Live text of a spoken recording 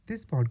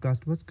This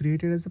podcast was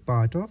created as a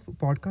part of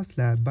Podcast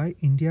Lab by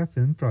India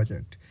Film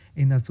Project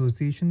in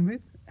association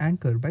with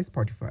Anchor by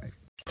Spotify.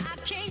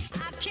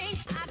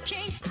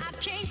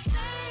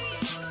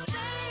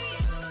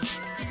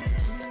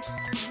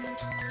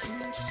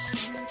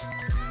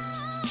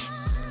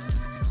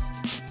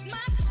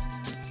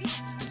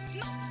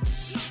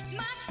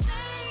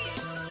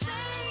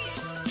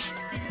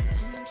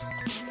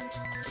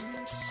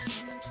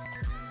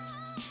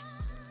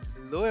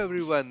 Hello,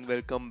 everyone.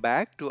 Welcome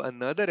back to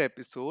another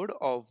episode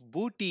of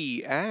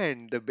Booty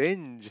and the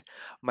Binge.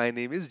 My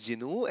name is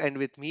Jinu, and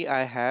with me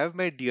I have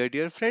my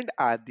dear friend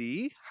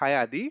Adi. Hi,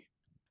 Adi.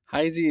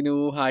 Hi,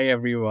 Ginu. Hi,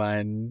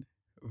 everyone.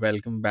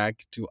 Welcome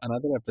back to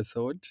another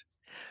episode.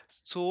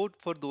 So,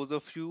 for those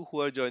of you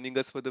who are joining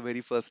us for the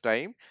very first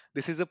time,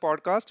 this is a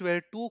podcast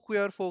where two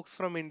queer folks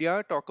from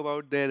India talk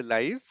about their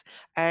lives,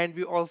 and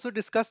we also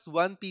discuss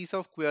one piece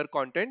of queer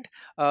content,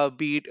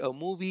 be it a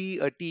movie,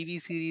 a TV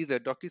series, a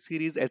docu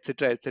series,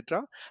 etc.,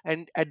 etc.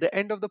 And at the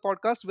end of the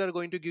podcast, we are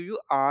going to give you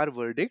our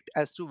verdict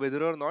as to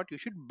whether or not you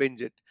should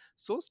binge it.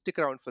 So, stick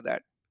around for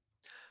that.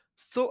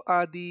 So,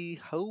 Adi,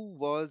 how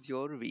was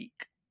your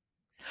week?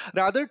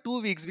 Rather,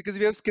 2 weeks because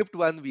we have skipped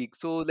 1 week.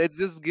 So let's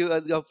just give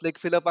like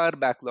fill up our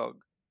backlog.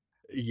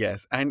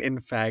 Yes, and in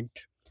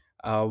fact,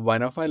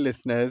 one of our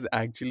listeners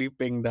actually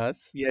pinged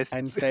us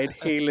and Yes. said,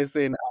 "Hey,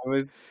 listen,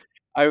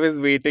 I was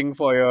waiting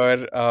for your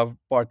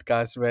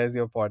podcast. Where's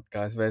your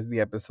podcast? Where's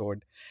the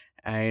episode?"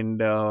 And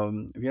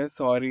we are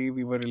sorry,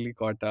 we were really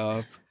caught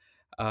up.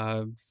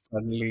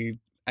 Suddenly,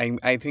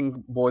 I think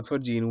both for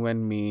Ginu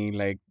and me,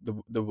 like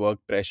the work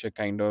pressure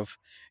kind of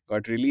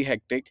got really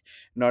hectic.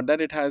 Not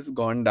that it has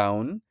gone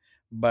down,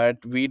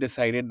 but we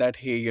decided that,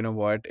 hey, you know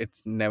what,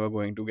 it's never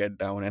going to get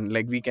down, and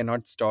like we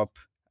cannot stop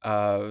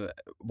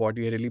what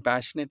we are really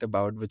passionate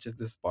about, which is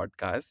this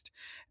podcast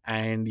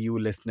and you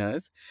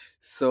listeners.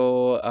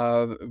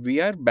 So we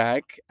are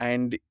back,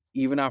 and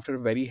even after a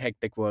very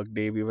hectic work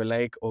day, we were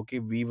like, okay,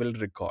 we will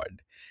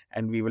record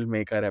and we will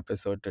make our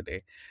episode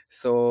today.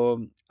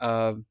 So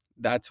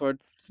that's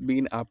what's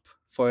been up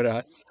for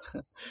us.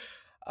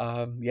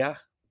 Yeah,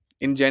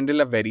 in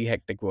general, a very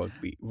hectic work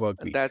week.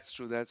 That's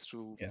true. That's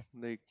true. Yes.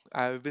 Like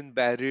I've been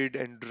buried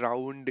and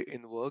drowned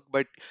in work,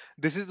 but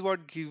this is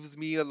what gives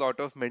me a lot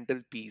of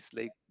mental peace.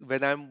 Like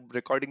when I'm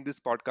recording this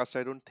podcast,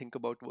 I don't think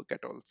about work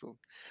at all. So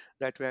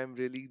that way,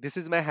 this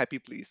is my happy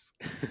place.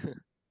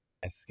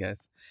 Yes,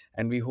 yes.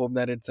 And we hope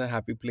that it's a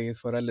happy place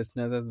for our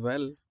listeners as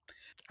well,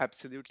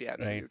 Absolutely,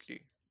 right?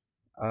 absolutely.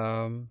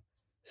 Um,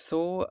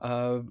 so,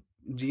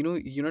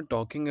 Gino,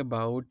 talking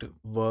about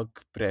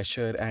work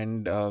pressure,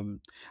 and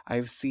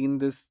I've seen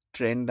this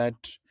trend that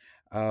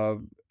uh,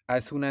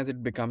 as soon as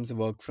it becomes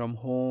work from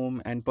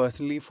home, and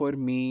personally for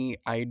me,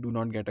 I do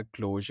not get a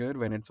closure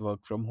when it's work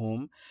from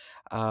home.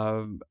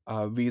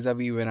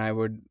 Vis-a-vis when I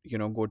would,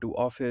 go to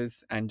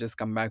office and just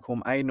come back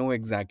home, I know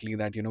exactly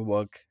that,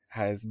 work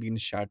has been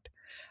shut,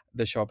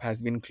 the shop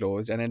has been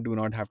closed, and I do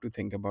not have to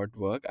think about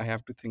work. I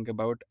have to think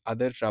about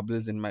other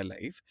troubles in my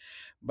life.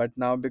 But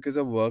now, because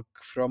of work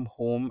from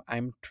home,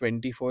 I'm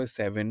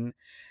 24/7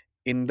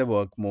 in the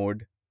work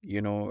mode.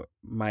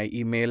 My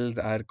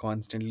emails are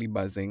constantly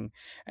buzzing,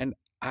 and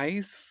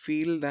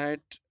feel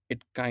that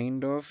it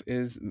kind of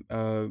is,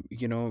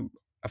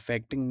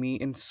 affecting me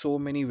in so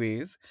many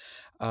ways.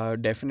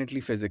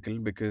 Definitely physical,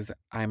 because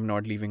I'm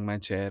not leaving my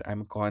chair.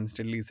 I'm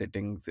constantly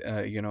sitting,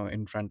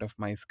 in front of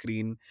my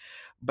screen.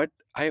 But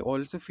I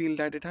also feel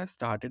that it has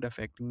started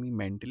affecting me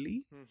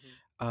mentally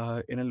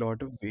Mhm. in a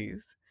lot of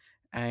ways.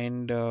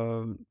 And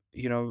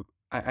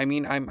I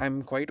mean,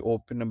 I'm quite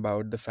open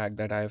about the fact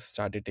that I've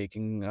started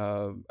taking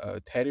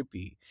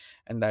therapy,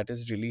 and that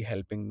is really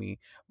helping me.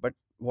 But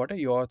what are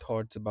your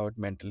thoughts about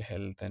mental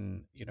health,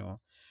 and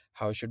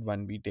how should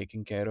one be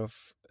taking care of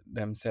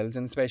themselves,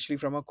 and especially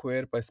from a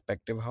queer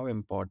perspective, how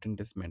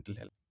important is mental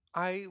health?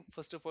 I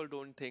first of all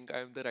don't think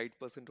I'm the right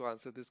person to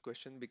answer this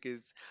question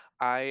because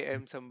I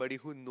am somebody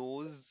who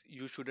knows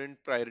you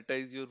shouldn't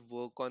prioritize your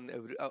work on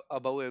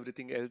above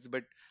everything else,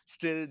 but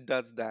still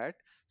does that.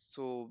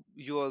 So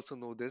you also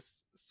know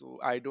this. So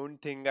I don't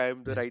think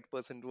I'm the Yeah. right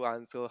person to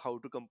answer how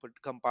to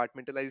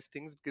compartmentalize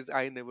things because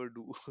I never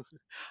do.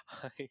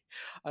 I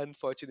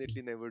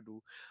unfortunately never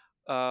do.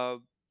 Uh,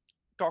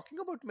 Talking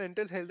about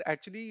mental health,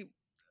 actually,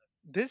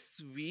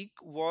 this week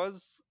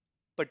was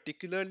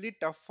particularly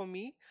tough for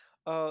me,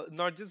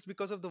 not just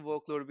because of the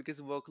workload,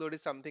 because workload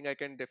is something I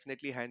can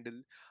definitely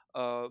handle.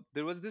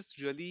 There was this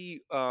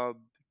really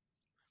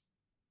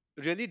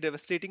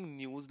devastating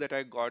news that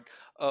I got.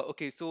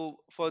 Okay, so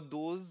for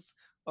those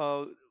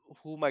uh,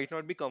 who might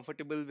not be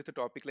comfortable with a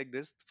topic like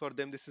this, for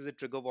them this is a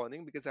trigger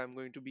warning because I'm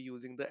going to be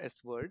using the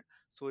S word.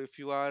 So if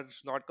you are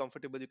not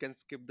comfortable, you can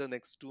skip the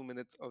next 2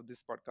 minutes of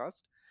this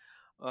podcast.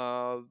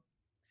 uh,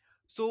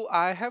 so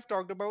I have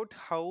talked about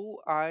how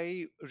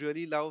I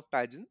really love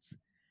pageants,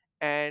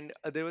 and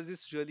there was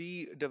this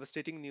really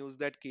devastating news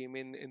that came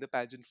in the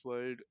pageant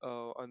world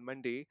on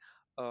Monday.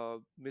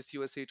 Miss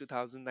USA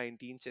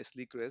 2019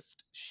 Chesley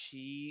Christ,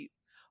 she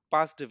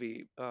passed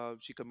away.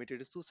 She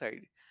committed a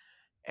suicide,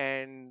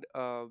 and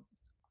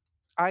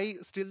I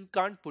still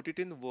can't put it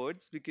in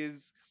words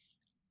because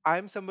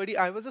I'm somebody,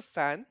 I was a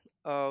fan.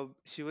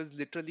 She was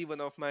literally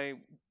one of my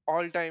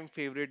all time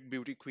favorite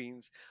beauty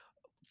queens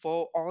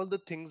for all the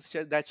things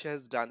that she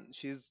has done.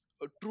 She's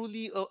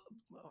truly a,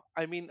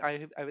 I mean,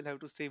 I will have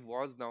to say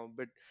was now,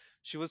 but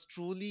she was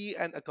truly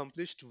an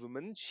accomplished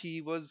woman.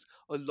 She was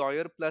a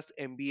lawyer plus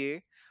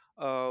MBA.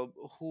 Uh,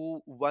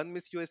 who won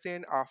Miss USA,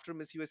 and after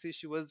Miss USA,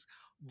 she was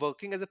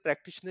working as a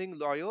practicing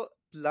lawyer.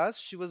 Plus,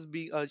 she was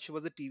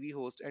a TV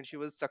host, and she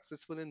was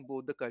successful in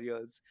both the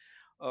careers.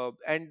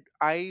 And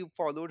I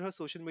followed her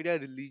social media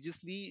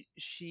religiously.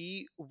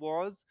 She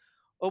was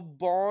a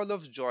ball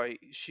of joy.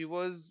 She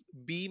was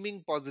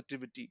beaming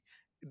positivity.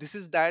 This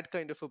is that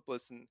kind of a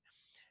person.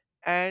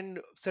 And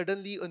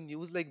suddenly a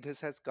news like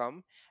this has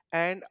come,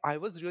 and I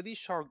was really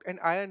shocked. And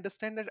I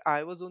understand that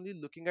I was only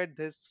looking at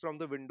this from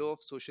the window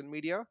of social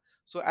media.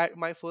 So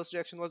my first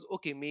reaction was,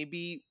 okay,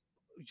 maybe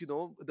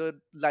the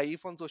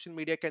life on social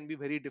media can be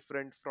very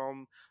different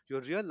from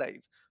your real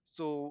life.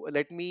 So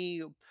let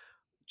me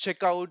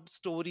check out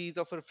stories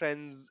of her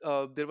friends.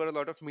 There were a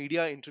lot of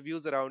media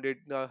interviews around it.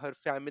 Her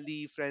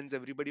family, friends,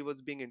 everybody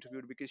was being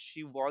interviewed because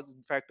she was,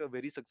 in fact, a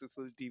very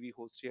successful TV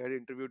host. She had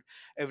interviewed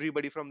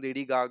everybody from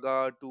Lady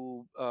Gaga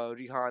to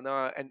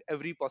Rihanna and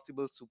every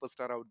possible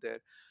superstar out there.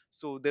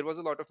 So there was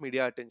a lot of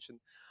media attention.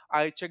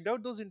 I checked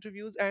out those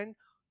interviews, and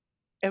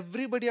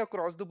everybody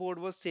across the board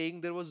was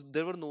saying there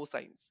were no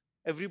signs.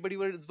 Everybody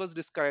was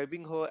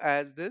describing her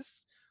as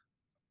this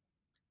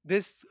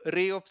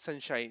ray of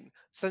sunshine,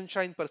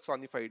 sunshine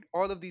personified.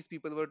 All of these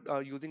people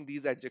were using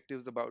these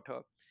adjectives about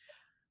her.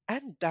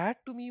 And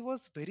that to me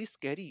was very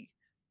scary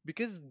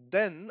because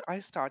then I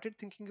started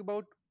thinking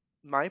about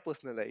my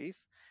personal life.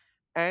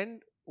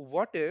 And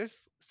what if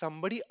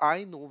somebody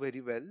I know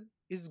very well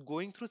is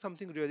going through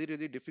something really,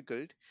 really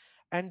difficult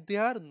and they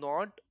are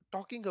not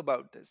talking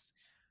about this?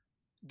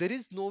 There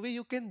is no way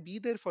you can be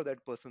there for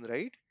that person,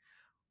 right?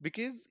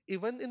 Because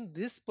even in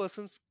this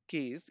person's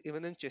case,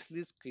 even in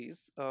Chesley's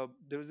case,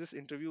 there was this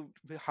interview,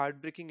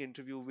 heartbreaking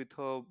interview with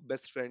her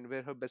best friend,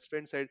 where her best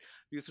friend said,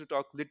 we used to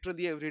talk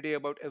literally every day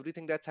about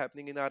everything that's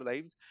happening in our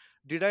lives.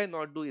 Did I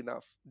not do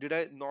enough? Did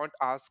I not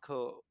ask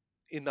her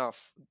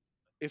enough?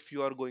 If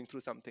you are going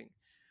through something,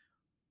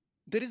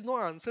 there is no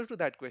answer to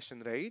that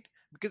question, right?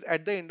 Because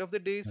at the end of the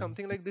day, Yeah.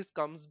 something like this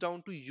comes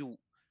down to you.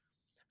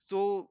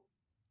 So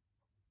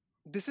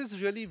this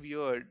is really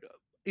weird.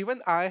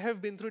 Even I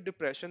have been through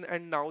depression,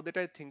 and now that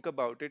I think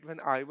about it, when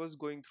I was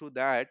going through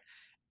that,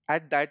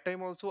 at that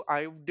time also,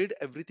 I did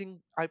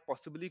everything I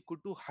possibly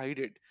could to hide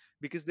it,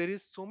 because there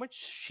is so much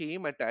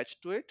shame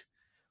attached to it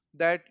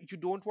that you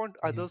don't want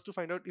Yeah. others to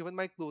find out. Even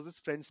my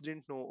closest friends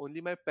didn't know,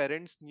 only my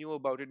parents knew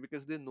about it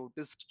because they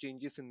noticed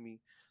changes in me.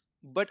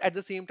 But at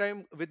the same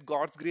time, with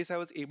God's grace, I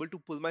was able to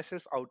pull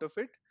myself out of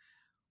it.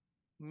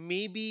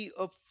 Maybe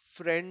a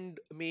friend,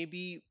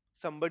 maybe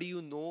somebody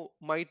you know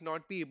might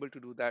not be able to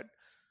do that.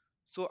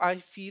 So I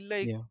feel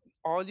like Yeah.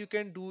 all you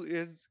can do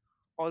is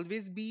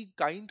always be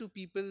kind to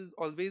people,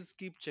 always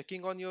keep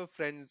checking on your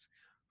friends,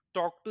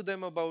 talk to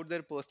them about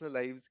their personal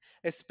lives,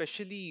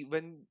 especially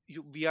when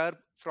we are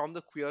from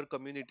the queer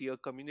community, a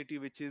community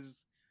which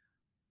is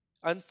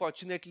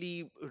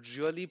unfortunately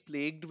really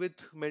plagued with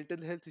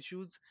mental health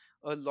issues.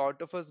 A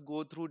lot of us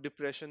go through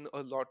depression,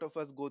 a lot of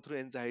us go through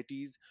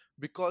anxieties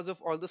because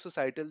of all the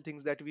societal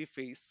things that we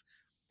face.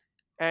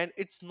 And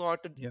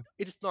Yeah.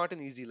 it's not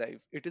an easy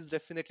life. It is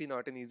definitely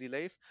not an easy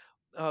life.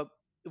 uh,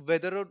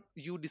 Whether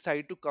you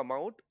decide to come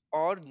out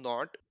or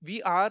not,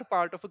 we are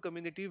part of a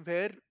community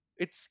where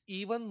it's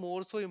even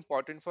more so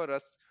important for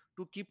us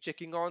to keep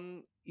checking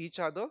on each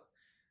other.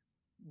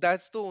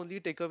 That's the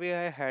only takeaway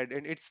I had,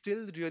 and it's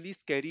still really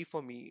scary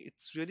for me.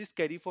 It's really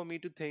scary for me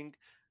to think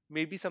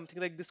maybe something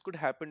like this could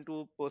happen to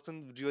a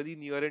person really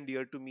near and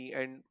dear to me,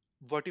 and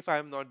what if I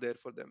am not there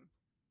for them?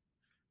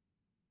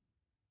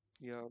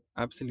 Yeah.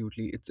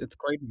 Absolutely, it's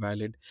quite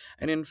valid,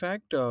 and in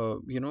fact,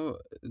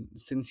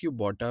 since you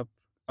brought up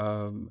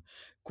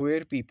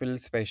queer people,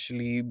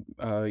 especially,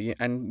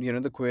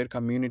 and the queer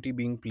community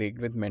being plagued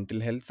with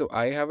mental health, so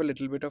I have a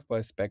little bit of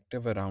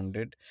perspective around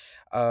it.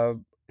 Uh,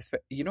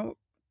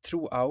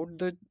 Throughout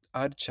the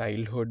our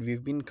childhood,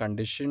 we've been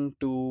conditioned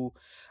to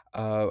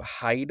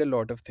hide a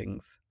lot of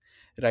things,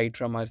 right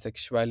from our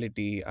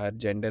sexuality, our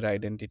gender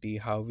identity,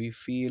 how we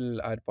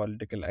feel, our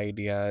political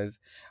ideas,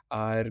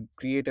 our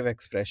creative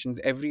expressions.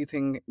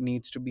 Everything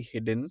needs to be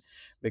hidden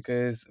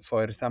because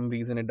for some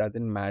reason it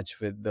doesn't match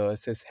with the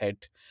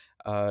cishet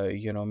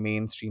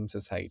mainstream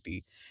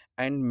society.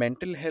 And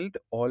mental health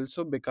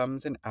also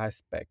becomes an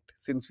aspect.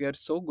 Since we are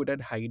so good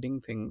at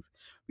hiding things,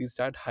 we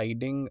start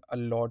hiding a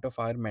lot of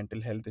our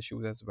mental health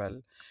issues as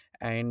well.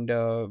 And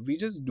we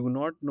just do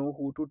not know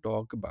who to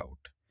talk about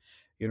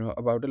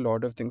a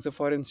lot of things. So,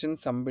 for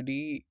instance,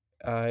 somebody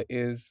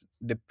is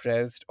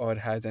depressed or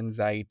has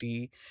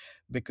anxiety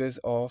because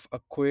of a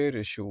queer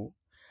issue,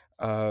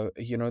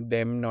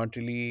 them not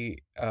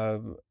really,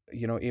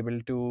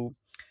 able to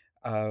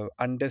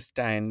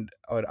understand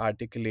or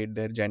articulate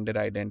their gender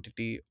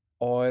identity,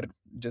 or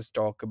just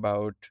talk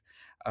about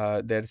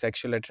their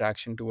sexual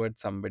attraction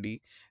towards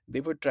somebody, they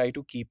would try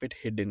to keep it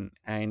hidden.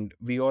 And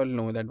we all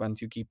know that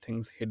once you keep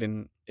things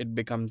hidden, it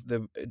becomes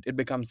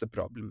the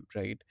problem,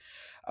 right?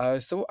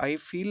 So I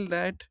feel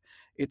that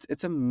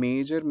it's a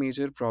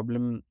major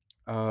problem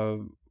uh,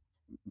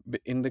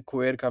 in the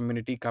queer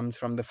community, comes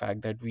from the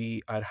fact that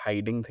we are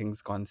hiding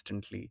things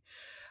constantly.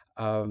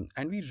 And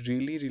we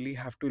really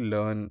have to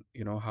learn,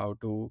 how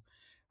to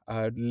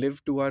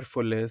live to our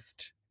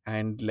fullest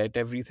and let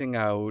everything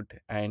out,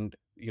 and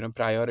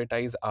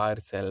prioritize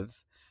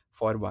ourselves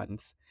for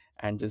once,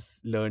 and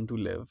just learn to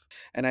live.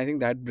 And I think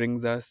that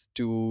brings us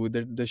to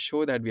the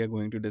show that we are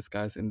going to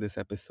discuss in this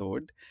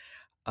episode.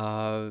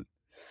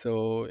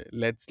 So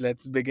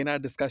let's begin our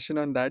discussion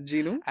on that,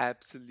 Ginu.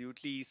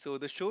 Absolutely. So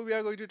the show we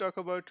are going to talk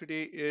about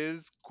today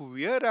is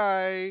Queer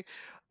Eye.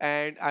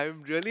 And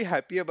I'm really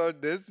happy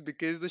about this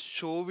because the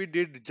show we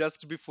did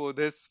just before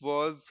this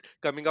was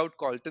coming out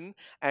Colton,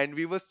 and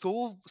we were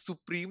so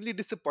supremely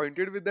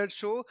disappointed with that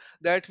show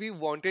that we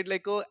wanted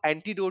like a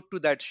antidote to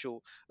that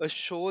show, a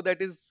show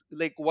that is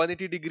like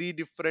 180-degree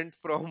different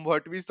from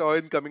what we saw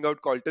in coming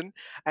out Colton,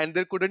 and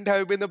there couldn't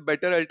have been a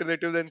better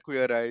alternative than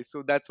Queer Eye.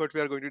 So that's what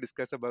we are going to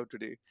discuss about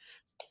today.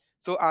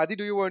 So, Adi,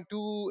 do you want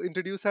to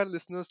introduce our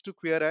listeners to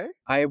Queer Eye?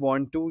 I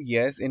want to,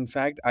 yes. In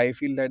fact, I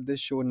feel that this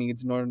show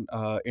needs no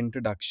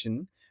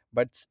introduction,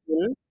 but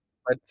still,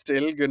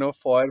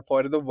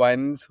 for the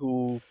ones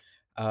who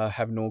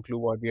have no clue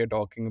what we are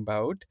talking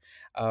about,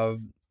 uh,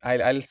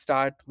 I'll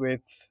start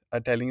with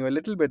telling you a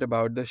little bit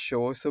about the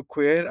show. So,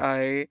 Queer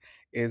Eye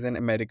is an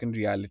American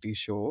reality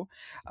show.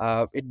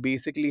 It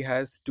basically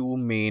has two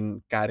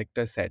main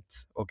character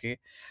sets. Okay,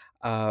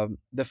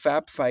 the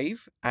Fab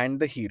Five and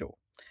the hero.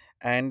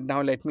 And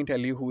now let me tell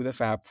you who the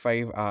Fab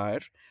Five are.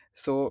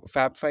 So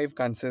Fab Five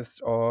consists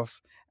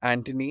of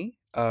Anthony,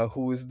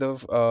 who is the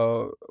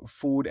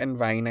food and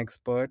wine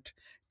expert;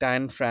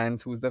 Tan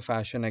France, who's the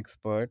fashion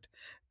expert;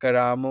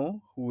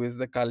 Karamo, who is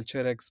the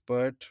culture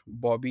expert;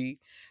 Bobby,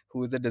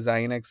 who is the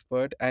design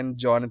expert; and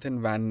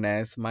Jonathan Van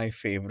Ness, my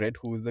favorite,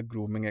 who is the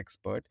grooming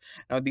expert.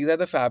 Now these are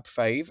the Fab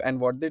Five, and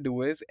what they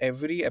do is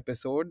every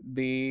episode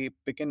they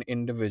pick an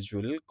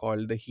individual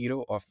called the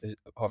hero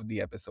of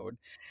the episode,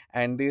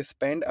 and they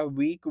spend a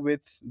week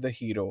with the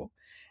hero,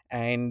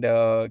 and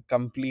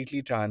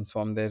completely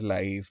transform their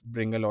life,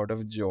 bring a lot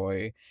of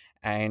joy,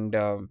 and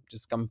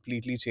just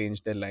completely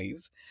change their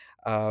lives.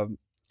 Um,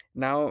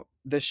 Now,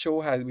 the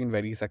show has been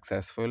very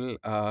successful.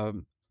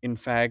 In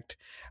fact,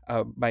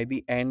 by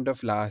the end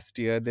of last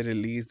year, they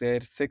released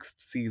their sixth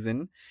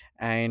season,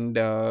 and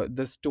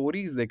the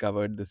stories they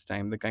covered this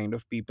time, the kind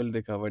of people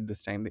they covered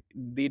this time,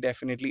 they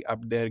definitely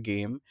upped their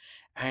game,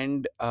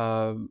 and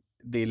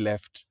they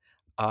left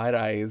our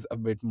eyes a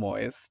bit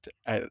moist,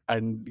 and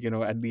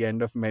at the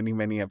end of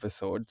many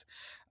episodes.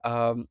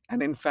 And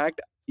in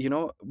fact,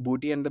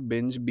 Booty and the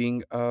Binge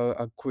being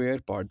a queer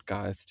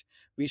podcast,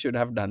 we should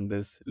have done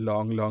this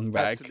long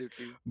back.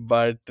 Absolutely.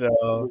 But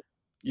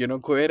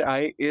Queer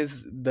Eye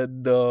is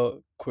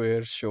the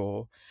queer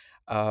show.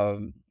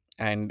 um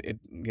and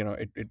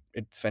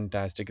it's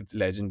fantastic, it's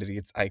legendary,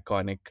 it's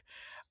iconic.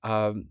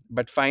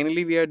 But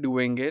finally we are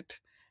doing it,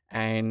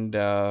 and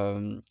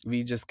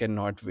we just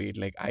cannot wait.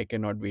 Like, I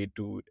cannot wait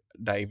to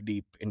dive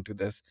deep into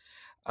this.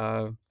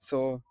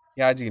 So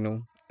yeah,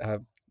 Gino,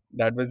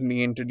 that was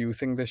me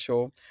introducing the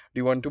show. Do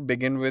you want to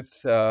begin with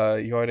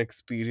your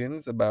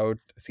experience about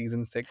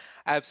season 6?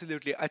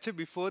 Absolutely. Acha,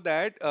 before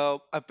that,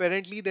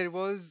 apparently there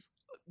was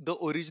the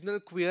original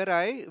Queer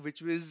Eye,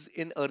 which was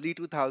in early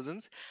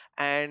 2000s,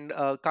 and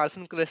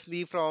Carson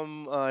Kressley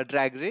from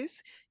Drag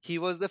Race, he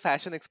was the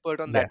fashion expert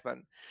on Yes, that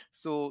one.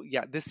 So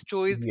yeah, this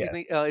show is yes.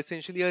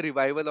 essentially a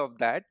revival of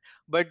that.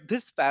 But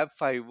this Fab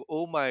Five,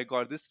 oh my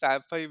God, this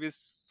Fab Five is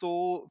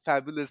so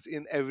fabulous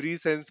in every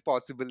sense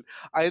possible.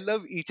 I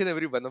love each and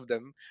every one of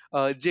them.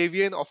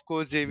 JVN, of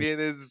course, JVN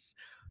is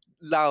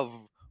love.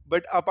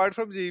 But apart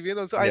from JVN,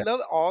 also I Yeah.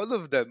 love all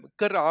of them.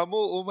 Karamo,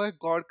 oh my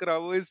god,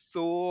 Karamo is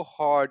so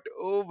hot.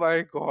 Oh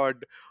my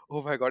god,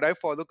 oh my god. I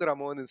follow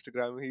Karamo on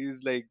Instagram.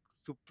 He's like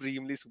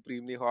supremely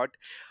hot.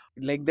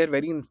 Like, they're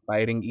very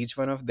inspiring, each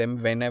one of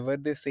them. Whenever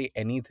they say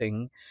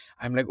anything,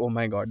 I'm like, oh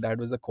my god, that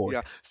was a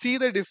Yeah, quote. see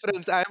the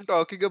difference. I am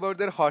talking about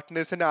their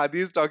hotness, and Adi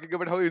is talking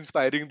about how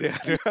inspiring they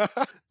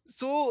are.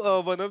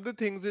 So one of the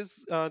things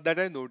is that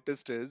I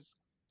noticed is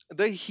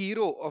the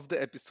hero of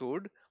the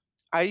episode.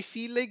 I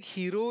feel like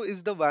hero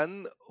is the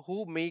one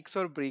who makes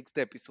or breaks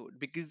the episode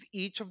because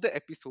each of the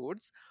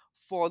episodes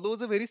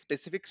follows a very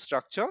specific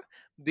structure.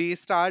 They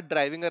start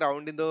driving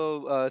around in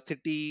the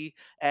city,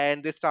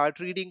 and they start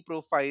reading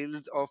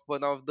profiles of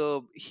one of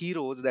the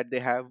heroes that they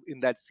have in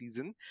that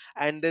season,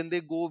 and then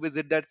they go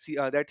visit that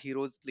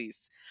hero's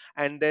place,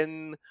 and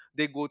then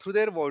they go through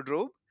their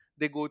wardrobe,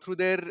 they go through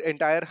their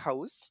entire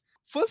house.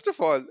 First of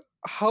all,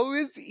 how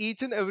is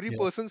each and every Yeah.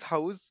 person's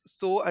house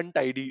so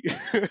untidy?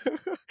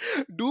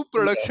 Do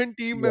Yes. production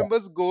team Yeah.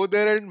 members go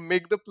there and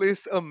make the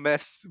place a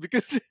mess?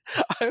 Because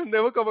I've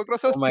never come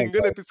across a Oh my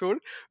single God. episode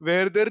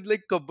where their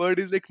like cupboard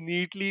is like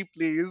neatly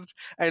placed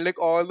and like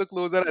all the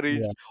clothes are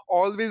Yeah. arranged.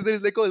 Always there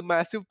is like a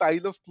massive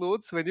pile of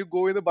clothes. When you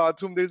go in the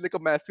bathroom, there's like a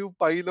massive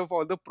pile of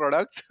all the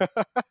products,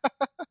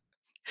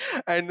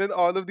 and then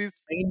all of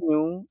these.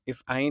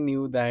 If I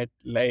knew that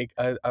like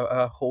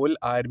a whole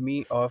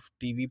army of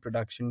TV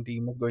production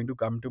team is going to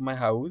come to my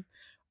house,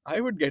 I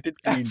would get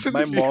it cleaned.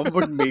 My Absolutely. mom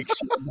would make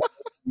sure that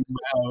I clean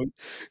my house.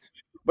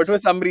 But for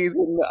some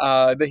reason,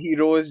 the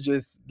heroes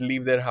just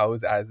leave their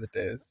house as it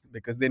is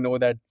because they know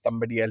that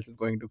somebody else is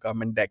going to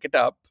come and deck it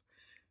up.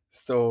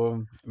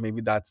 So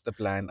maybe that's the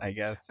plan, I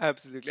guess.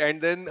 Absolutely.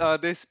 And then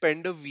they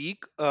spend a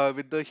week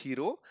with the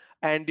hero.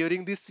 And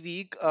during this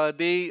week,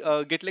 they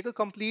get like a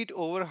complete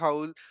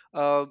overhaul.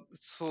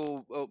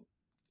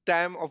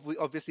 Tam,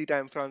 obviously,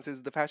 Tam France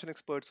is the fashion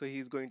expert. So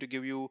he's going to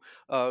give you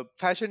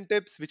fashion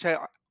tips, which I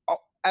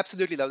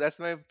absolutely love. That's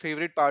my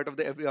favorite part of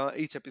the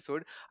each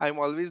episode. I'm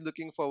always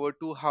looking forward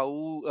to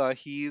how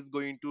he is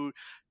going to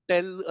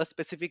tell a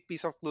specific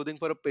piece of clothing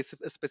for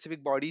a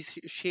specific body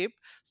shape.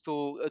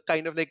 So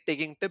kind of like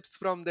taking tips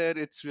from there.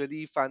 It's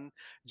really fun.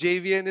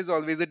 JVN is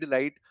always a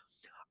delight.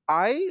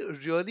 I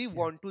really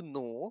Yeah, want to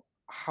know,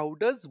 how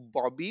does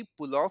Bobby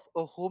pull off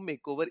a home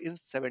makeover in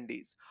 7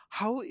 days?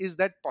 How is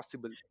that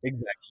possible?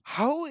 exactly.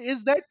 How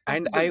is that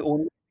And possible?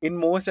 in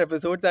most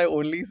episodes, I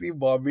only see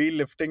Bobby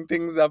lifting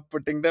things up,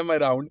 putting them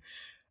around.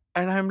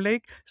 And I'm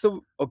like,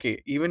 so,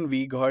 okay, even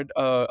we got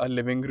a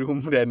living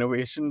room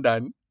renovation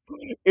done.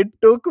 It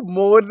took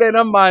more than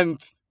a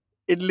month.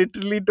 It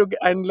literally took,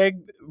 and like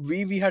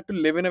we had to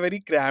live in a very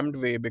cramped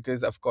way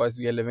because, of course,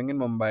 we are living in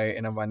Mumbai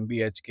in a 1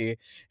 BHK.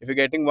 If you're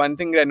getting one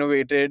thing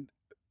renovated,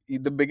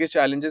 the biggest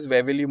challenge is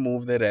where will you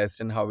move the rest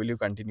and how will you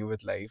continue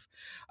with life.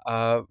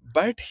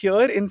 But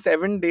here in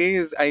 7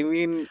 days, I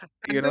mean,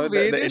 And the the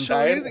way they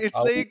show entire is,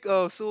 it's house. like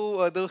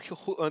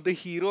the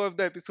hero of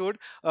the episode,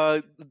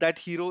 that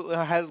hero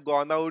has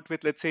gone out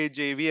with, let's say,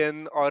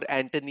 JVN or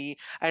Anthony,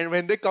 and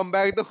when they come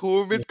back, the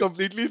home is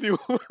completely new.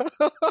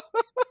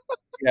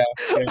 Yeah,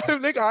 yeah,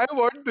 I'm like, I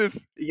want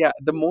this. yeah.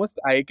 The most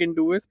I can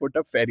do is put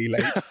up fairy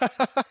lights.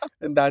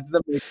 And that's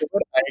the makeover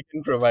I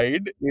can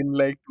provide in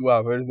like 2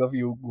 hours of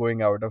you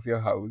going out of your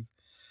house.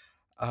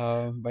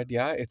 But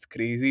yeah, it's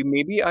crazy.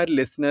 Maybe our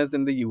listeners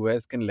in the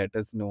US can let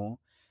us know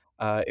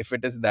if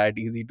it is that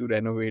easy to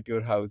renovate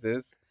your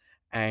houses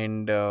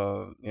and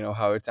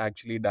how it's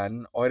actually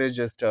done, or is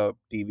just a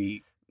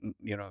TV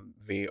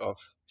way of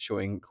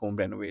showing home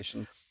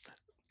renovations.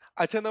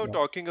 Acha, now Yeah,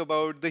 talking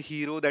about the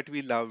hero that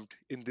we loved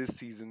in this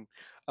season,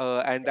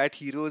 and that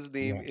hero's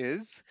name yeah,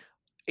 is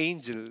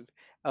Angel.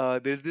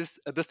 There's this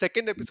the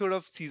second episode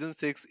of season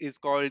 6 is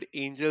called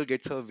Angel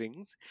Gets Her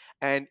Wings,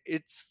 and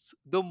it's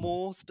the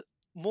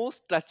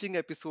most touching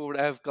episode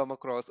I have come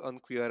across on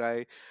Queer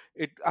Eye.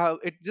 It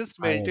just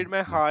I melted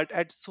my agree. heart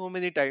at so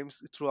many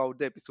times throughout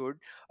the episode.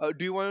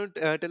 Do you want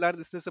to tell our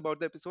listeners about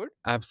the episode?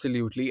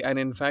 Absolutely. And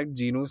in fact,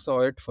 Gino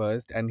saw it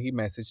first and he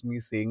messaged me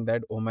saying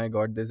that, oh my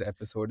God, this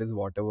episode is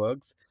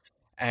Waterworks.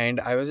 And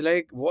I was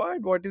like,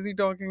 what is he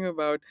talking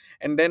about?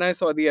 And then I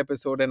saw the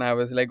episode and I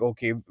was like,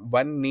 okay,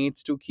 one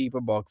needs to keep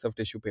a box of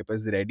tissue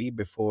papers ready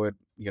before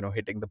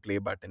hitting the play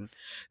button.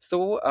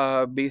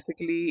 So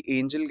basically,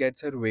 Angel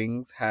Gets Her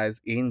Wings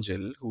has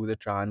Angel, who's a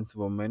trans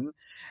woman,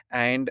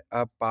 and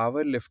a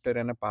power lifter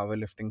and a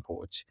powerlifting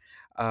coach.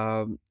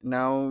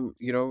 Now,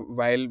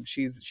 while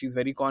she's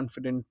very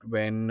confident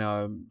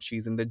when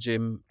she's in the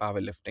gym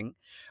powerlifting,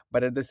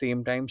 but at the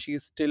same time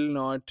she's still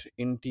not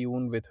in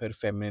tune with her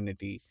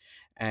femininity,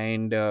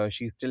 and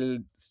she's still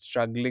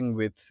struggling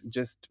with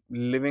just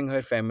living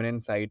her feminine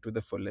side to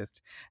the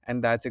fullest.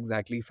 And that's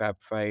exactly Fab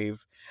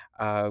Five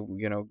uh,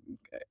 you know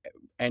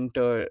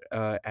enter,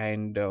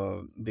 and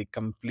they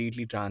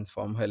completely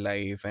transform her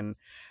life and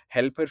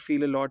help her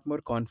feel a lot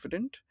more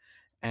confident,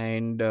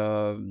 and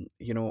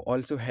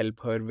also help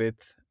her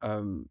with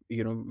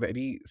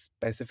very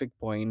specific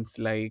points,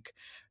 like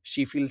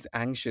she feels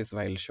anxious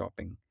while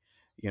shopping,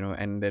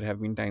 and there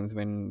have been times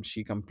when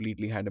she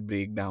completely had a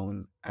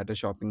breakdown at a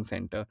shopping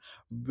center,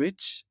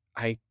 which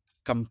I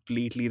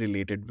completely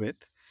related with.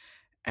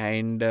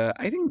 And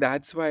I think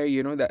that's why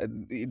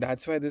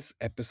that's why this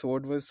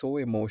episode was so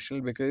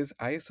emotional, because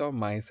I saw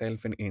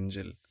myself in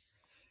Angel.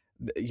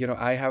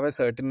 I have a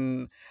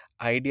certain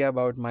idea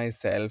about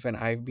myself and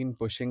I've been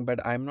pushing,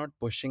 but I'm not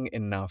pushing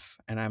enough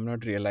and I'm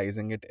not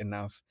realizing it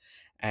enough,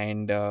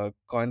 and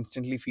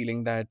constantly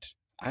feeling that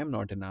I'm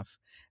not enough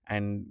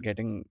and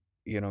getting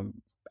you know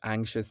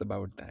anxious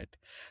about that.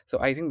 So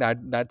I think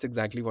that's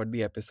exactly what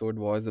the episode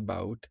was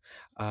about.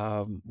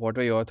 What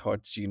were your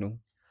thoughts, Gino?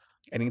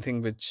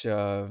 Anything which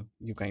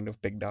you kind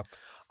of picked up?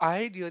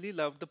 I really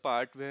love the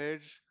part where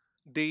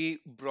they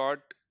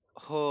brought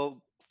her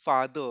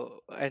father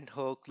and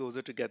her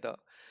closer together.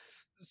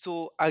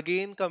 So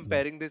again,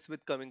 comparing Yes. this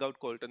with Coming Out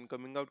Colton,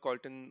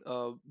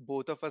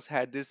 both of us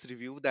had this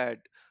review that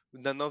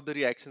none of the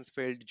reactions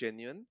felt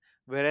genuine.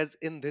 Whereas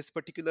in this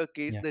particular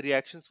case, Yeah. the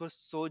reactions were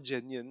so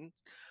genuine.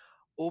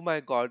 Oh my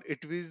god,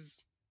 it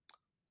was,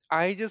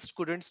 I just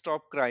couldn't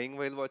stop crying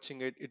while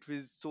watching it. It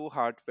was so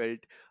heartfelt.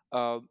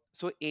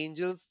 So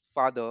Angel's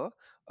father,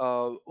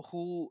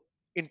 who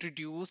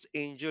introduced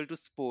Angel to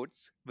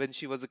sports when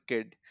she was a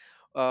kid,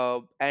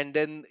 and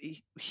then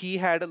he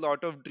had a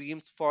lot of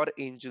dreams for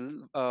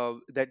Angel,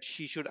 that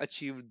she should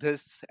achieve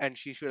this and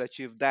she should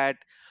achieve that.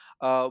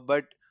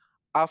 But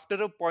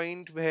after a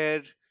point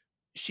where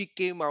she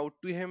came out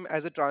to him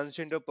as a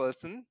transgender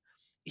person,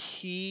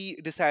 he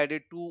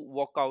decided to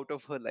walk out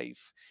of her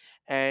life.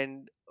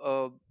 And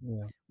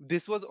Yeah.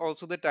 this was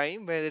also the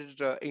time where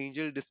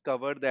Angel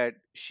discovered that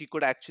she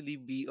could actually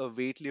be a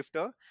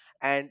weightlifter,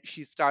 and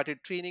she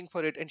started training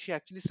for it, and she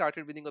actually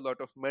started winning a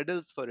lot of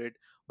medals for it.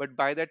 But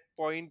by that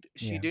point,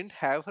 she Yeah. didn't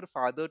have her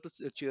father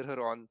to cheer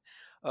her on,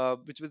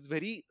 which was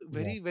very,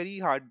 Yeah. very, very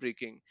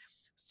heartbreaking.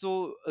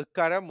 So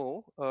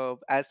Karamo,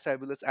 as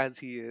fabulous as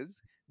he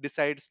is,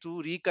 decides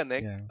to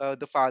reconnect Yeah.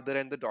 the father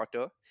and the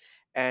daughter,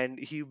 and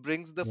he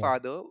brings the Yeah.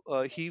 father.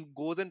 He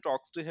goes and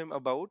talks to him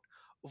about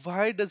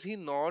why does he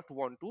not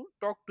want to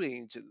talk to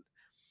Angel.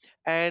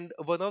 And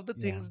one of the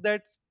Yeah. things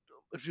that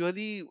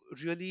really,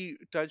 really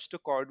touched a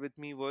chord with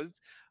me was,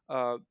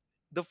 uh,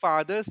 the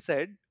father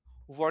said,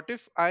 what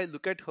if I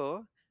look at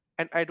her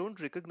and I don't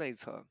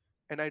recognize her,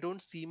 and I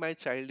don't see my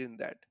child in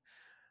that?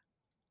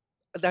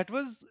 That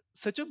was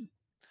such a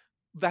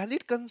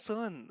valid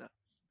concern.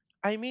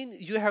 I mean,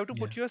 you have to Yeah.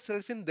 put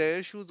yourself in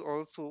their shoes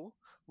also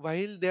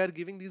while they are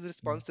giving these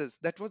Yeah. responses.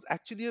 That was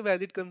actually a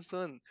valid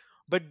concern.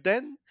 But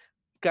then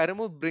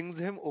Karamo brings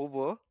him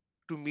over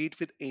to meet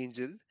with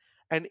Angel,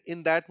 and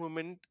in that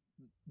moment,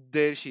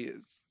 there she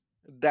is.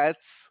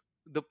 That's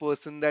the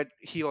person that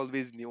he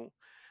always knew.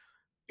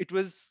 It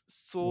was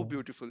so Yeah.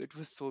 beautiful. It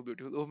was so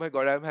beautiful. Oh my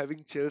god, I'm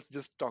having chills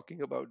just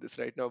talking about this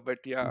right now. But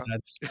yeah.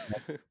 That's true.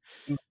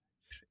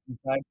 In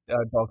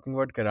fact, talking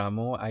about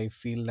Karamo, I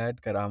feel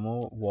that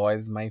Karamo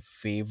was my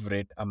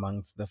favorite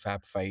amongst the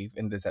Fab Five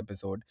in this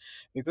episode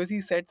because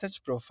he said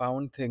such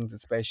profound things,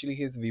 especially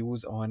his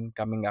views on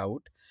coming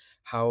out,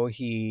 how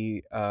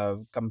he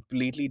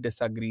completely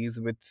disagrees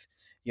with,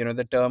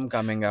 the term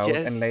coming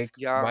out, and Yes, like,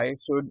 yeah. why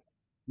should,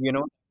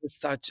 it's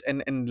such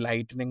an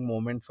enlightening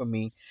moment for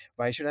me.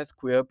 Why should, as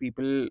queer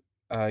people,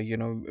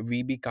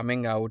 we be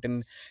coming out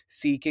and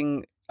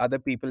seeking other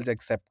people's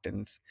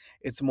acceptance?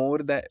 It's more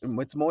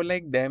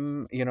like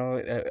them,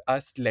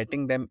 us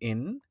letting them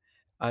in,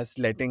 us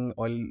letting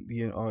all,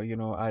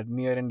 our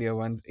near and dear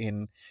ones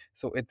in.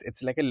 So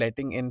it's like a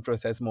letting in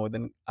process more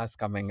than us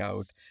coming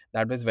out.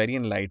 That was very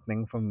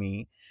enlightening for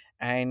me.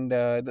 And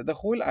the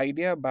whole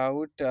idea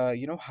about,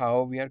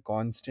 how we are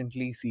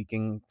constantly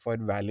seeking for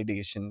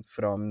validation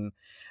from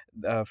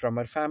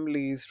our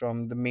families,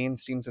 from the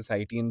mainstream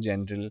society in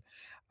general.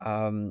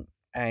 And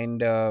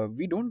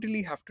we don't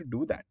really have to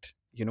do that,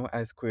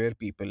 as queer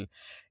people.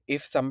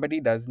 If somebody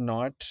does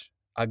not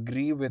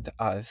agree with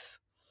us,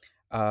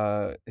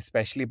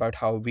 especially about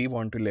how we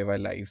want to live our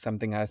life,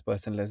 something as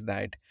personal as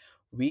that,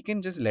 we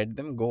can just let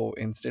them go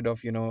instead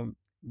of,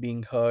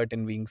 being hurt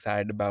and being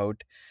sad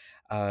about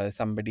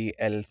somebody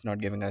else not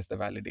giving us the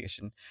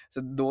validation.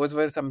 So those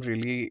were some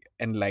really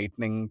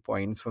enlightening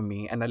points for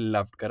me, and I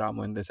loved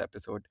Karamo in this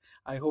episode.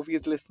 I hope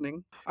he's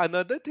listening.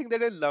 Another thing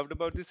that I loved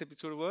about this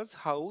episode was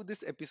how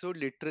this episode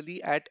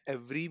literally at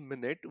every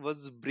minute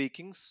was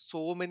breaking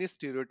so many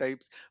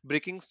stereotypes,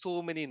 breaking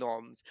so many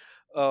norms.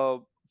 Uh,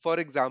 for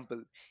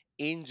example,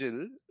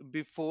 Angel,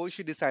 before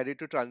she decided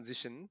to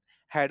transition,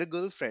 had a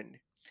girlfriend,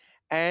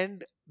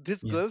 and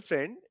this Yeah,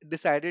 girlfriend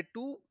decided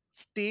to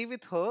stay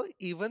with her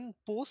even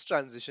post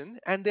transition,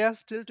 and they are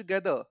still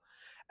together.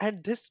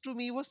 And this to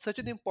me was such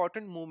an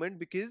important moment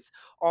because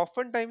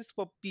oftentimes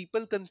for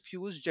people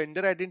confuse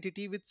gender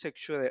identity with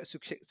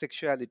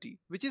sexuality,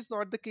 which is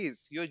not the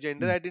case. Your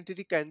gender yeah,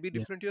 identity can be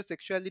yeah, different, your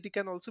sexuality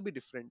can also be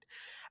different,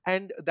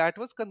 and that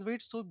was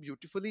conveyed so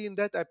beautifully in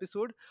that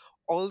episode.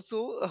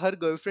 Also, her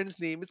girlfriend's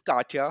name is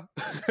Katya,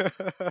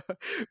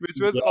 which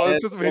was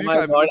yes. also Oh very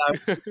my God,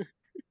 fabulous.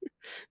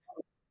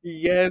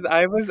 yes,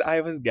 I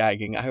was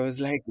gagging. I was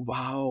like,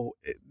 wow,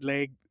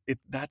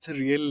 that's a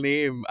real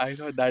name. I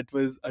thought that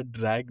was a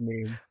drag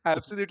name.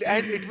 Absolutely.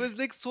 And it was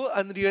like so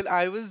unreal.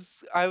 I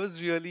was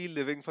really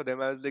living for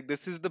them. I was like,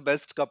 this is the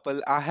best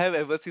couple I have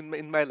ever seen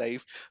in my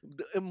life.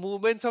 The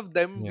moments of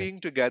them Yeah, being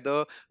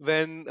together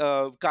when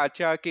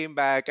Katya came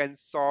back and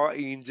saw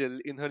Angel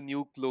in her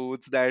new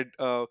clothes that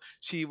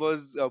she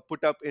was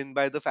put up in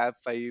by the Fab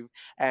Five,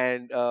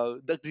 and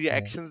the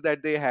yeah. reactions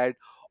that they had.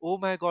 Oh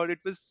my god, it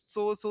was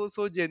so, so,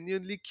 so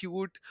genuinely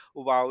cute.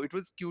 Wow, it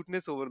was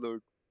cuteness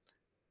overload.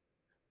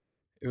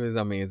 It was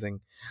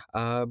amazing.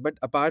 But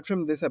apart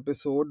from this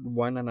episode,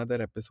 one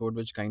another episode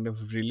which kind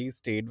of really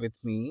stayed with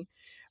me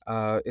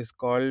is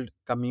called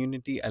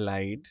Community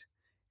Allied,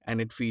 and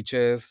it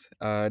features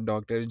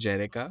Dr.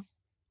 Jerica.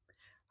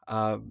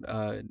 Uh,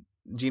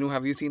 Ginu,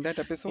 have you seen that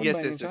episode by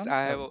Yes, any yes, yes. chance?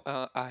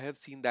 I have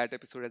seen that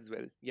episode as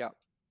well. Yeah.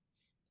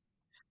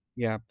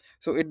 Yeah.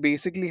 So it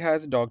basically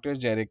has Dr.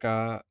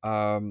 Jerica,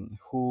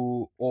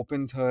 who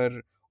opens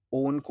her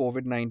own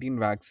COVID-19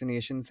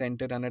 vaccination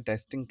center and a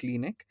testing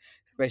clinic,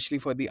 especially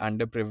for the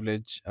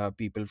underprivileged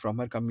people from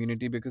her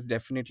community, because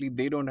definitely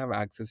they don't have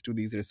access to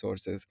these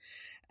resources.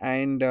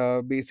 And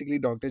basically,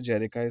 Dr.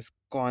 Jerica is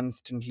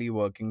constantly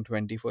working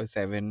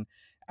 24/7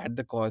 at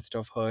the cost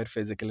of her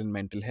physical and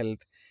mental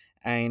health.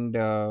 And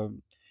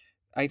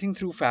I think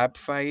through Fab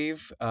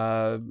 5,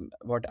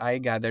 what I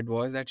gathered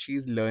was that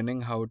she's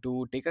learning how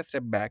to take a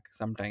step back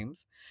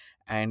sometimes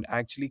and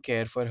actually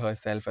care for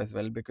herself as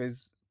well,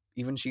 because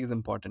even she is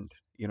important.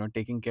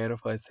 Taking care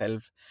of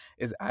herself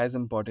is as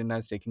important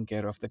as taking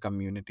care of the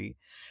community.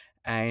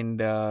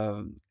 And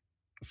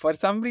for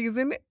some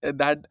reason,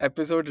 that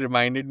episode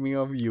reminded me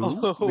of you,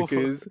 Oh,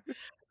 because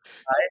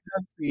I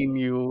have seen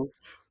you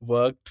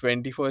work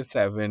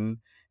 24/7.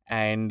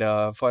 And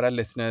for our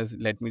listeners,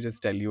 let me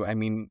just tell you, I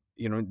mean,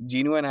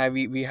 Ginu and I,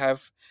 we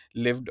have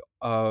lived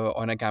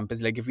on a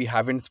campus. Like, if we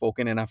haven't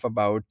spoken enough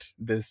about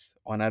this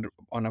on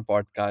a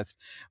podcast,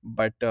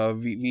 but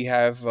we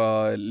have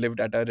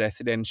lived at a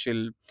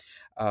residential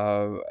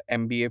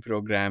MBA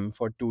program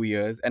for 2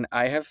 years. And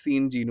I have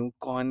seen Ginu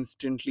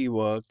constantly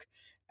work.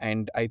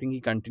 And I think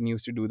he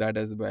continues to do that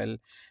as well.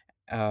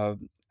 Uh,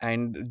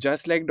 and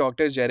just like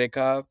Dr.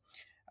 Jerica,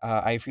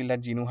 I feel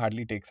that Genu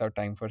hardly takes out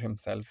time for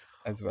himself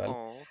as well.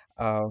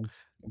 oh.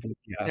 But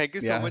yeah, Thank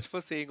you so yeah. much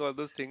for saying all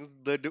those things.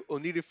 The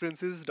only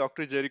difference is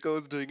Dr. Jericho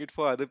was doing it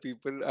for other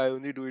people. I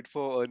only do it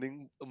for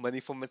earning money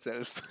for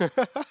myself.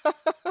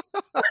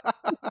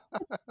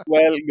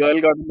 Well, girl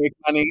got to make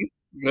money.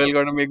 Girl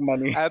got to make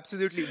money.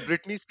 Absolutely.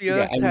 Britney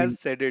Yeah, Spears I has mean,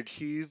 said it.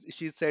 She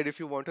said if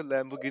you want a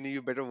Lamborghini,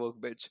 you better work,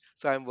 bitch.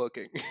 So I'm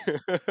working.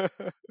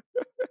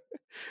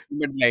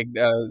 but like,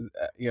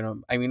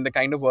 I mean, the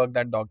kind of work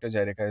that Dr.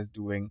 Jerica is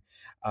doing,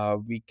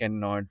 we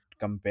cannot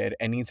compare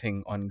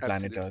anything on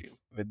planet Earth Absolutely.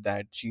 with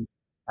that. She's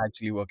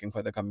actually working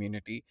for the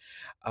community.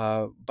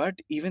 But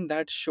even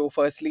that show,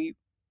 firstly,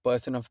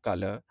 person of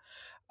color,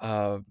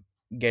 uh,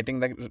 getting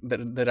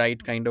the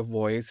right kind of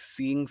voice,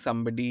 seeing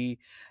somebody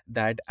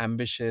that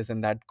ambitious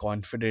and that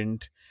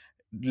confident,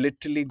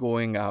 literally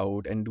going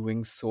out and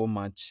doing so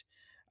much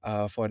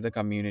for the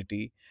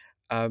community.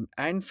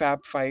 And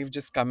Fab 5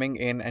 just coming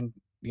in and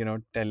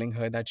telling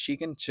her that she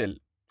can chill,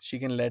 she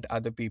can let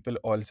other people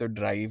also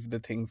drive the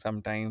thing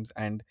sometimes,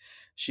 and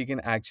she can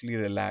actually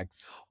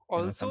relax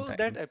Also,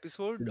 that sometimes.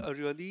 episode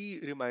really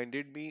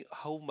reminded me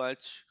how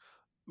much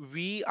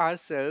we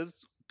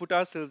ourselves put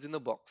ourselves in a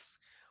box.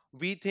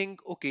 We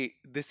think, okay,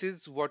 this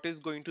is what is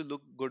going to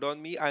look good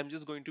on me. I'm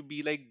just going to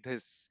be like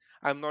this.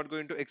 I'm not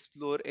going to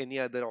explore any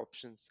other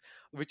options,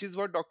 which is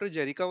what Dr.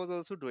 Jerica was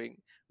also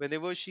doing.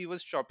 Whenever she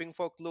was shopping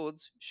for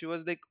clothes, she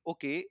was like,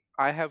 okay,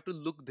 I have to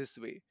look this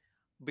way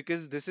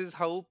because this is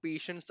how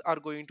patients are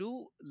going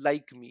to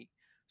like me.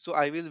 So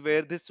I will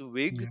wear this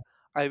wig, Yeah,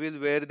 I will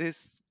wear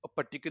this a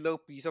particular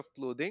piece of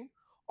clothing,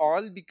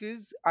 all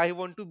because I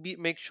want to be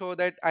make sure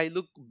that I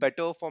look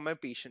better for my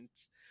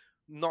patients.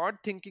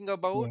 Not thinking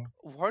about yeah,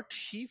 what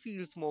she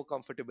feels more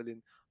comfortable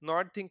in,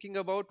 not thinking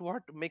about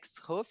what makes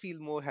her feel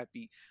more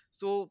happy.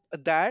 So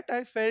that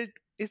I felt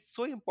is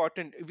so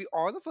important. We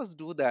all of us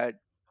do that.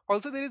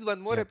 Also, there is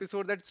one more yeah,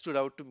 episode that stood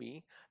out to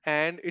me,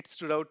 and it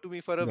stood out to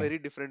me for a yeah. very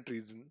different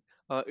reason.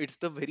 It's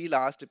the very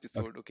last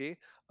Okay. episode, okay?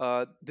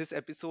 This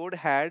episode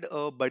had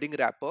a budding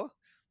rapper,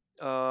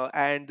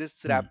 and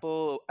this Hmm.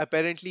 rapper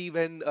apparently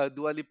when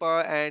Dua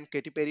Lipa and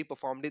Katy Perry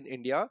performed in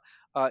India,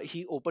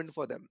 he opened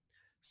for them.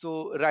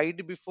 So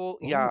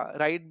Oh,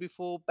 right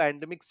before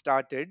pandemic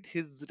started,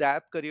 his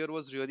rap career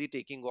was really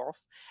taking off,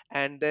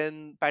 and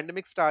then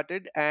pandemic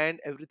started and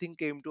everything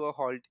came to a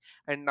halt,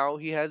 and now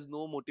he has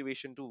no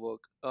motivation to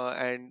work,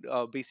 and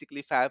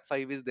basically Fab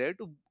Five is there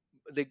to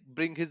like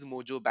bring his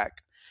mojo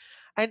back.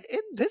 And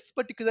in this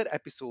particular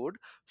episode,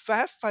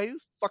 Fab 5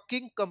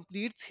 fucking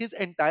completes his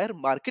entire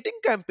marketing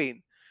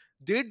campaign.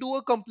 They do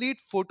a complete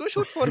photo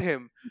shoot for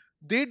him.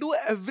 They do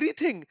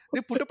everything.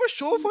 They put up a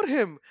show for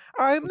him.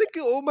 I'm like,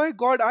 oh my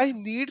god, I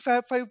need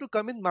Fab 5 to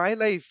come in my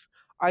life.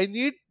 I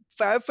need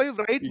Fab 5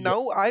 right yeah.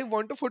 now. I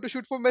want a photo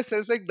shoot for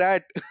myself like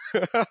that.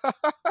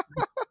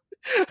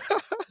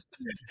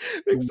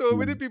 Like so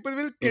many Indeed. people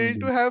will kill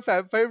to Indeed. have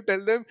Fab Five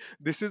tell them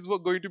this is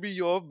what going to be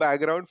your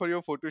background for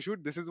your photo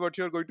shoot. This is what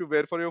you're going to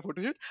wear for your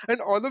photo shoot,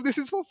 and all of this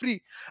is for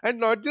free. And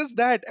not just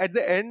that, at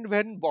the end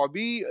when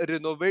Bobby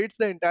renovates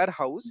the entire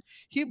house,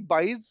 he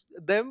buys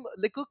them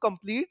like a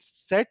complete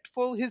set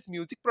for his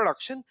music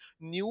production,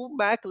 new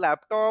Mac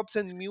laptops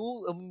and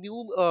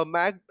new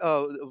Mac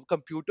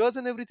computers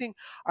and everything.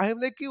 I am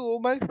like, oh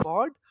my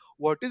god.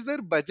 What is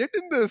their budget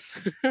in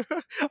this?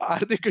 Are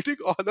they getting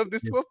all of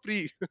this Yes. for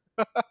free?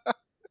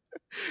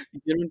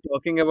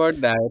 Talking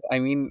about that, I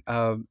mean,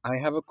 I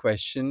have a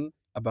question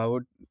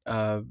about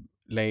uh,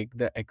 like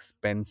the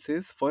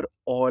expenses for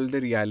all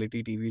the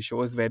reality TV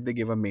shows where they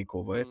give a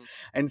makeover, Hmm.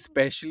 and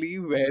especially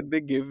where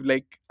they give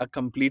like a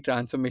complete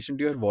transformation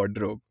to your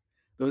wardrobe.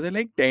 Those are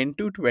like 10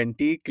 to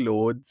 20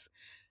 clothes,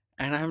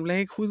 and I'm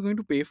like, who's going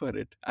to pay for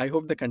it? I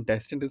hope the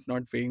contestant is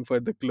not paying for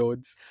the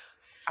clothes.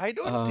 I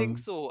don't think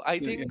Um, so. I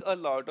so yeah, think a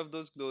lot of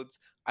those clothes,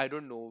 I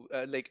don't know,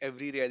 like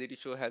every reality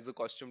show has a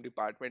costume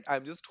department.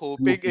 I'm just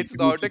hoping it's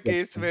not Rookie a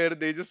case question. where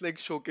they just like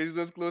showcase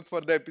those clothes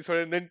for the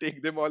episode and then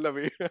take them all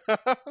away.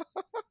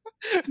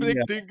 Like,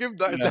 Yeah, think if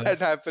that, yeah, that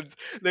happens.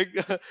 Like,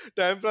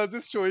 Time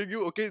Francis showing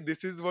you, okay,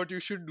 this is what you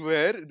should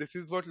wear, this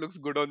is what looks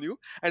good on you.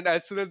 And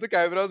as soon as the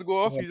cameras go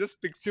off, yeah, he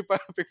just picks,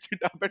 picks it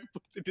up and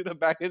puts it in the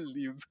bag and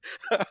leaves.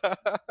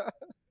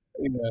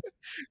 yeah.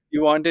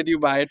 You want it, you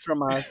buy it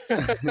from us.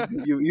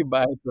 You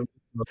buy it from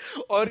us.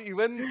 Or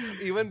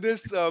even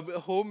this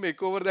home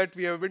makeover that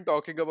we have been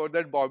talking about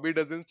that Bobby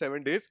does in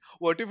 7 days.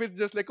 What if it's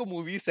just like a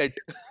movie set?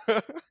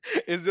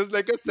 It's just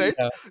like a set.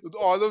 Yeah.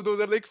 All of those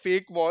are like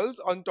fake walls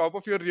on top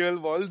of your real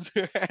walls,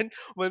 and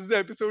once the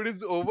episode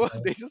is over,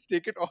 they just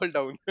take it all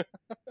down.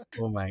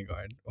 Oh my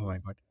God. Oh my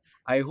God.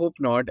 I hope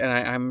not. And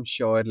I'm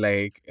sure,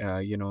 like,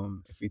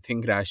 if we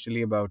think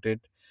rationally about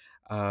it,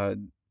 uh,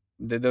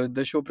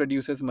 the show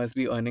producers must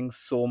be earning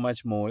so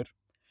much more,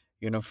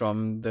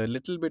 from the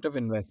little bit of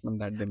investment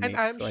that they And make.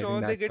 I'm So I think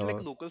sure they that's get like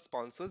a local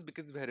sponsors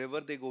because wherever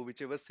they go,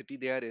 whichever city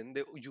they are in,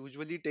 they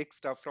usually take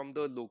stuff from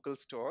the local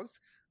stores.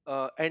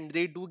 And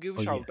they do give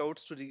oh shout yes.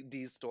 outs to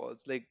these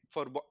stores. Like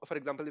for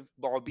example, if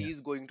Bobby Yeah.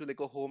 is going to like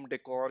a home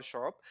decor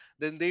shop,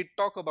 then they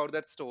talk about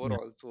that store Yeah.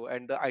 also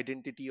and the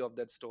identity of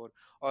that store.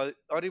 Or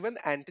even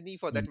Anthony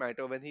for Mm. that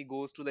matter, when he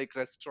goes to like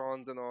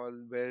restaurants and all,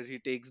 where he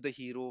takes the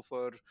hero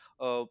for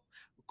uh,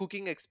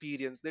 cooking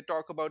experience, they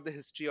talk about the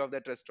history of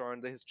that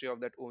restaurant, the history of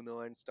that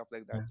owner, and stuff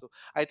like that. Yeah. So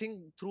I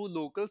think through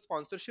local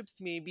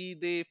sponsorships, maybe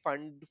they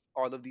fund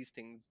all of these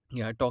things.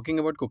 Yeah, talking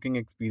about cooking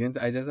experience,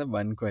 I just have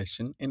one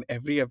question. In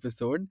every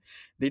episode,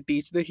 they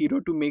teach the hero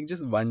to make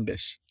just one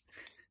dish.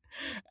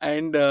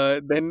 And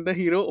then the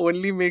hero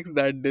only makes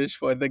that dish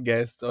for the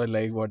guests or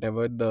like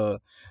whatever the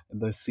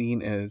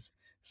scene is.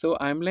 So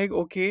I'm like,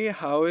 okay,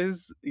 how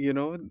is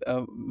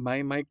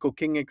my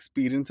cooking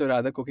experience or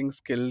other cooking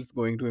skills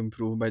going to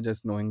improve by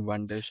just knowing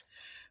one dish?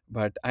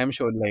 But I'm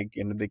sure like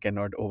they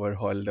cannot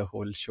overhaul the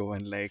whole show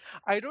and like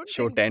I don't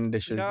show think, 10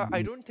 dishes. yeah,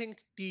 I don't think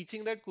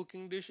teaching that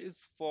cooking dish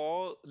is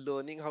for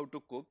learning how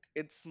to cook.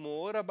 It's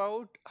more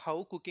about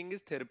how cooking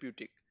is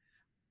therapeutic.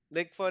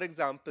 Like, for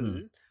Hmm.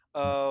 example,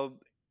 uh,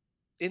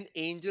 in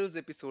Angel's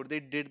episode, they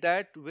did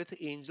that with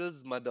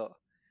Angel's mother.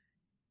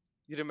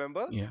 You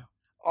remember? Yeah.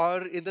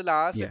 Or in the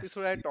last Yes.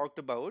 episode I talked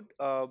about,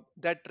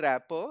 that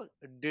rapper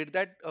did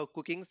that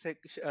cooking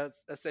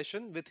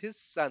session with his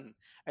son,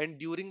 and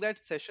during that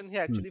session he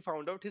Hmm. actually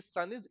found out his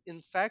son is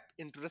in fact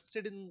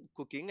interested in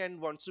cooking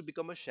and wants to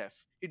become a chef.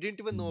 He didn't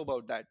even Hmm. know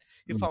about that.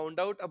 He Yeah. found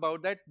out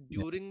about that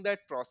Yeah. during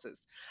that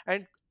process.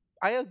 And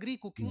I agree,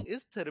 Yeah. cooking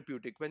is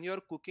therapeutic. When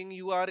you're cooking,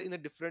 you are in a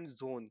different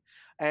zone,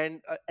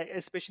 and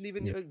especially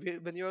Yeah.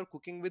 when you are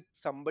cooking with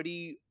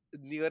somebody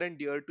near and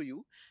dear to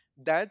you,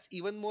 that's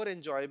even more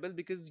enjoyable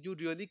because you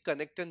really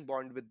connect and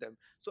bond with them.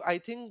 So I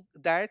think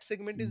that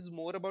segment Yeah. is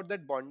more about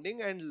that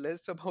bonding and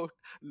less about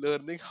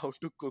learning how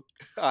to cook.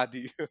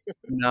 Adi.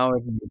 Now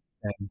it makes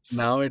sense.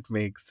 Now it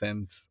makes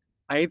sense.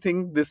 I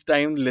think this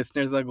time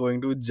listeners are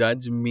going to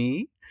judge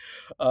me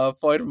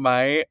for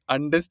my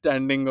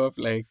understanding of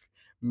like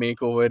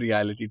makeover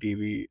reality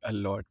TV a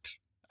lot,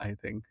 I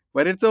think.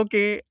 But it's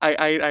okay.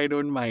 I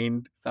don't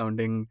mind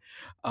sounding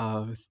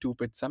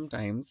stupid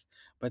sometimes,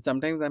 but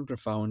sometimes I'm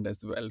profound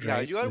as well, Yeah,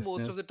 right? you are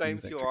most of the Listeners,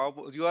 please times agree.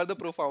 you are the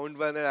profound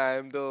one and I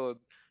am the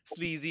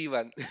sleazy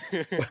one.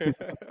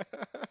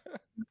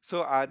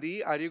 So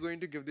Adi, are you going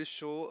to give this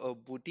show a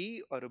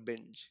booty or a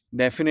binge?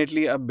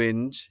 Definitely a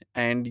binge,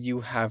 and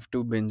you have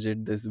to binge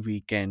it this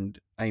weekend.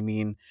 I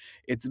mean,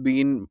 it's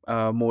been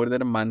more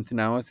than a month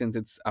now since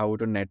it's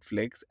out on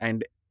Netflix,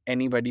 and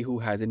anybody who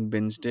hasn't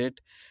binged it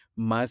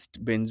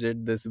must binge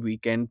it this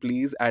weekend.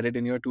 Please add it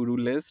in your to do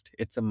list.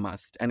 It's a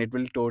must, and it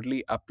will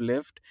totally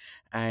uplift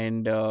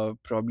and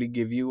probably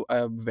give you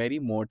a very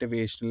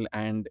motivational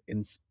and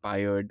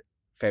inspired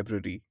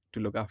February to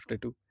look after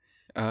to.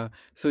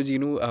 So,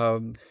 Ginu,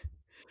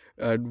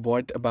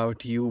 what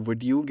about you?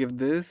 Would you give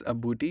this a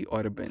booty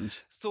or a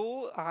binge?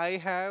 So I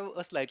have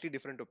a slightly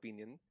different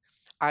opinion.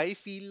 I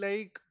feel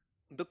like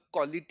the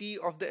quality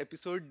of the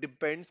episode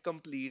depends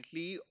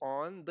completely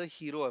on the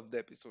hero of the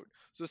episode.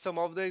 So some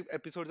of the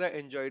episodes I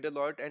enjoyed a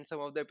lot, and some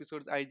of the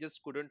episodes I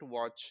just couldn't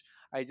watch.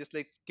 I just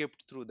like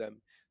skipped through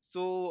them.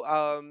 So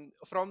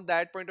from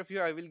that point of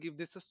view, I will give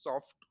this a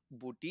soft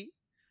booty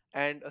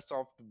and a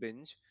soft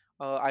binge.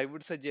 I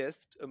would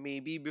suggest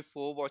maybe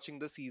before watching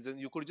the season,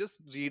 you could just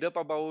read up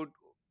about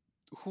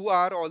who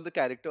are all the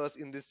characters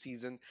in this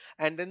season,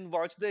 and then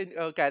watch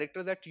the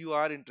characters that you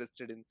are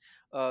interested in.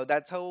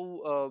 That's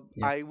how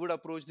Yeah. I would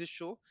approach this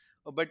show.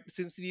 But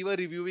since we were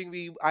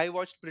reviewing, I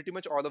watched pretty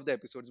much all of the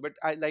episodes, but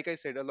like I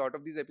said, a lot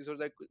of these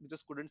episodes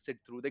just couldn't sit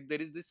through. Like,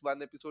 there is this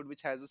one episode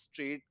which has a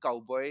straight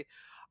cowboy.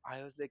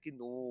 I was like,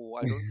 no,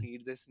 I don't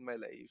need this in my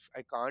life,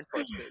 I can't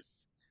watch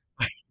this.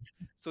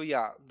 So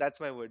yeah, that's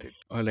my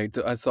verdict. All right.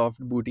 So a soft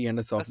booty and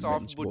a A soft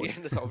soft binge, booty both.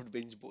 and a soft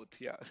binge, both,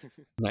 yeah.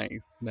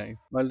 Nice, nice.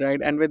 All right.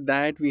 And with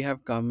that, we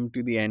have come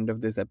to the end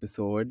of this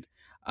episode.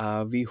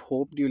 We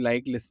hope you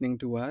like listening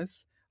to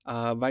us.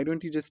 why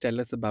don't you just tell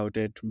us about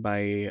it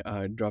by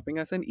dropping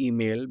us an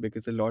email,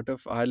 because a lot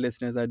of our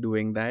listeners are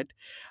doing that.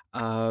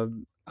 Uh,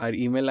 our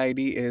email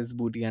ID is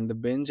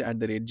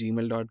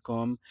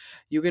bootyandthebinge@gmail.com.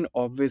 You can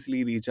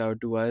obviously reach out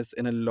to us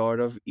in a lot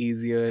of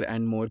easier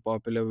and more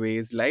popular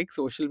ways, like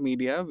social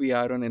media. We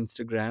are on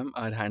Instagram.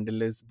 Our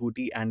handle is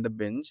Booty and the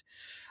Binge.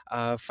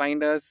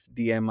 Find us,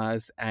 DM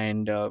us,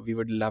 and we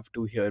would love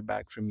to hear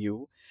back from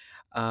you.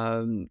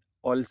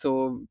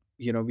 Also,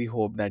 we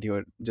hope that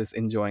you're just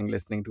enjoying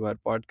listening to our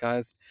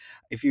podcast.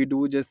 If you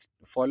do, just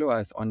follow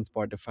us on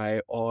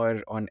Spotify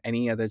or on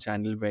any other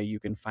channel where you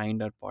can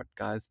find our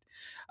podcast.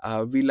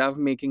 We love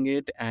making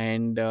it,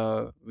 and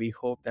we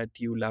hope that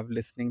you love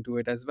listening to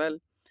it as well.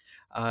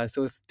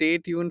 So stay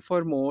tuned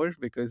for more,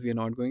 because we're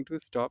not going to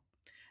stop.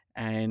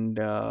 And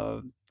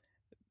a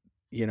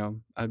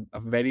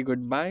very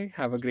good bye.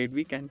 Have a great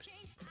weekend.